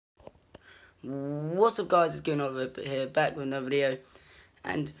What's up guys, it's going over here, back with another video.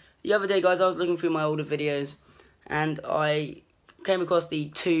 And the other day guys, I was looking through my older videos and I came across the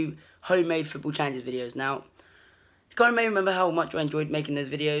 2 homemade football challenges videos. Now, it kind of made me remember how much I enjoyed making those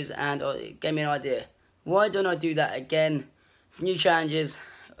videos, and it gave me an idea. Why don't I do that again? New challenges,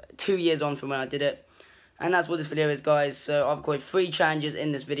 2 years on from when I did it. And that's what this video is guys. So I've got 3 challenges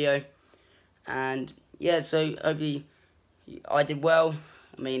in this video. And yeah, so hopefully I did well.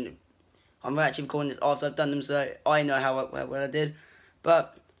 I mean, I'm actually recording this after I've done them, so I know how well I did.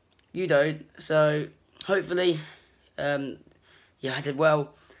 But you don't, so hopefully, yeah, I did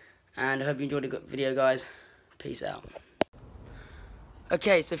well. And I hope you enjoyed the video, guys. Peace out.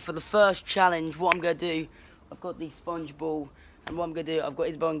 Okay, so for the first challenge, what I'm going to do, I've got the sponge ball. And what I'm going to do, I've got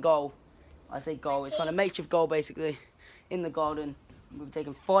Isabel in goal. I say goal, it's kind of makeshift goal, basically, in the garden. We'll be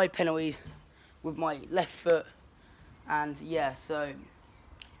taking 5 penalties with my left foot. And yeah, so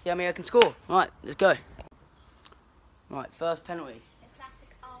see how many I can score. Right, let's go. Right, first penalty. The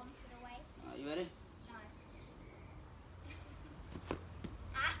classic arm put away. Are you ready? No.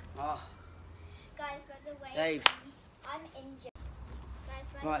 Oh. Guys, got the way. Save. I'm injured.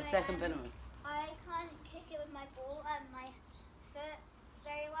 Guys, Right, second penalty. I can't kick it with my ball and my foot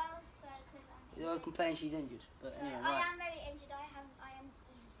very well, so because I'm. You're complaining she's injured, but So anyway, I right. am very injured. I am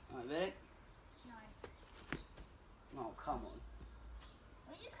diseased. Right, ready? No. Oh, come on.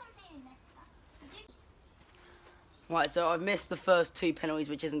 We're just complaining next time. Right, so I've missed the first 2 penalties,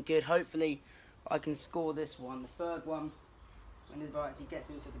 which isn't good. Hopefully, I can score this one. The third one, when Isabel actually gets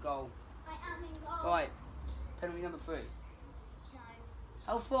into the goal. I am in goal. Right, penalty number 3. No.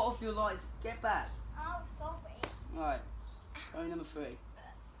 How far off your lights? Get back. Oh, sorry. Right, penalty number 3.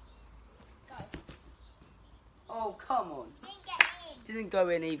 Guys. Oh, come on. Didn't get in. Didn't go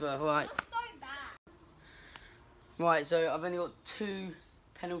in either. Right. You're so bad. Right, so I've only got 2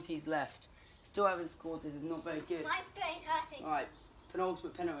 penalties left. Still haven't scored. This is not very good. My foot is hurting. Right,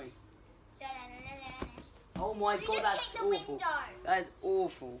 penultimate penalty. Da, da, da, da, da. Oh my You god, just that's kicked the awful. window. That is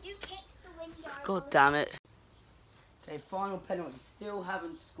awful. You kicked the window. God damn it. Okay, final penalty. Still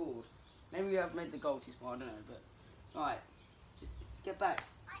haven't scored. Maybe we have made the goal too small, I don't know, but... Right, just get back.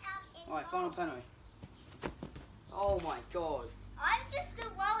 I am in Right, goal. final penalty. Oh my god. I'm just the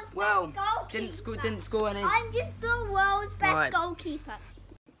world's Well, best goalkeeper. didn't score any. I'm just the world's best Right. goalkeeper.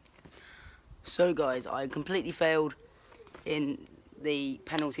 So guys, I completely failed in the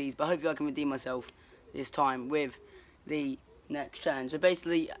penalties, but hopefully I can redeem myself this time with the next challenge. So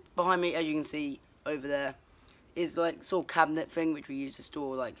basically, behind me, as you can see over there, is like sort of cabinet thing which we use to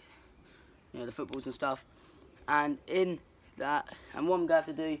store like, you know, the footballs and stuff. And in that, and what I'm gonna have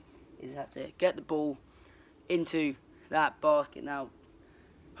to do is have to get the ball into that basket. Now,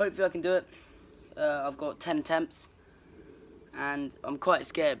 hopefully I can do it. I've got 10 attempts. And I'm quite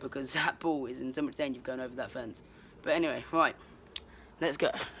scared because that ball is in so much danger of going over that fence. But anyway, right, let's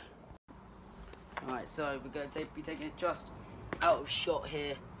go. Right, so we're going to be taking it just out of shot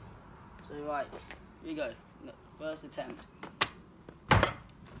here. So right, here we go. First attempt.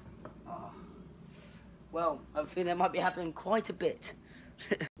 Oh. Well, I think that might be happening quite a bit.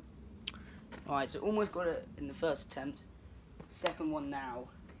 Alright, so almost got it in the first attempt. Second one now.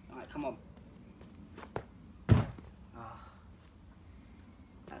 Alright, come on.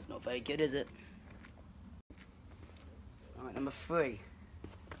 That's not very good, is it? Alright, number 3.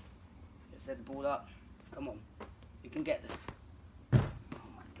 Just set the ball up. Come on. You can get this. Oh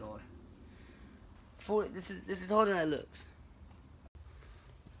my god. This is harder than it looks.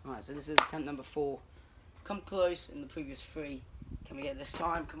 Alright, so this is attempt number 4. Come close in the previous 3. Can we get this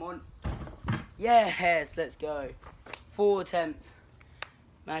time? Come on. Yes, let's go. 4 attempts.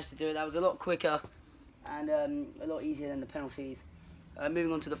 Managed to do it. That was a lot quicker and a lot easier than the penalties.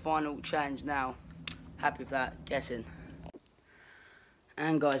 Moving on to the final challenge now. Happy with that, guessing.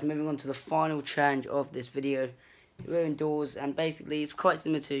 And guys, moving on to the final challenge of this video. We're indoors, and basically it's quite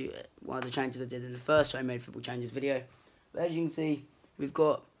similar to one of the challenges I did in the first homemade football challenges video. But as you can see, we've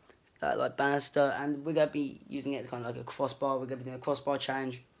got that like banister, and we're going to be using it as kind of like a crossbar. We're going to be doing a crossbar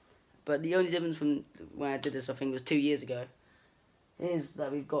challenge. But the only difference from when I did this, I think it was 2 years ago, is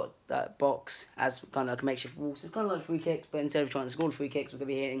that we've got that box as kind of like a makeshift wall. So it's kind of like free kicks, but instead of trying to score the free kicks, we're going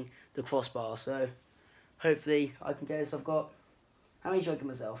to be hitting the crossbar. So hopefully I can get this. I've got, how many should I give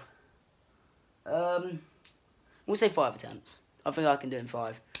myself? We'll say 5 attempts. I think I can do it in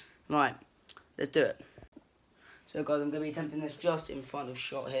 5. Right, let's do it. So guys, I'm going to be attempting this just in front of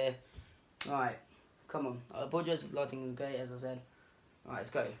shot here. Right, come on. I apologise if lighting is great, as I said. Right,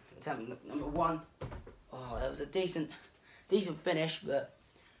 let's go. Attempt number 1. Oh, that was a decent finish, but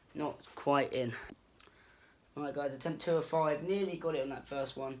not quite in. Right guys, attempt 2 of 5, nearly got it on that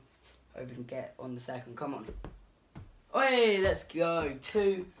first one. Hope we can get on the second. Come on. Oi, let's go.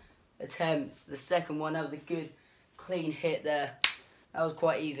 2 attempts. The second one, that was a good, clean hit there. That was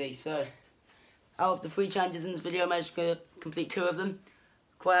quite easy. So, out of the 3 challenges in this video, I managed to complete 2 of them.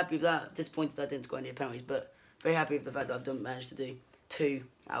 Quite happy with that. Disappointed that I didn't score any penalties, but very happy with the fact that I've managed to do 2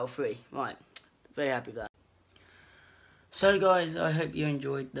 out of 3. Right, very happy with that. So guys, I hope you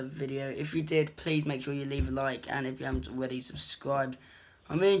enjoyed the video. If you did, please make sure you leave a like, and if you haven't already, subscribe.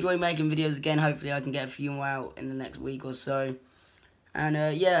 I'm really enjoying making videos again. Hopefully I can get a few more out in the next week or so.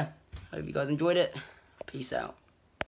 And yeah, hope you guys enjoyed it. Peace out.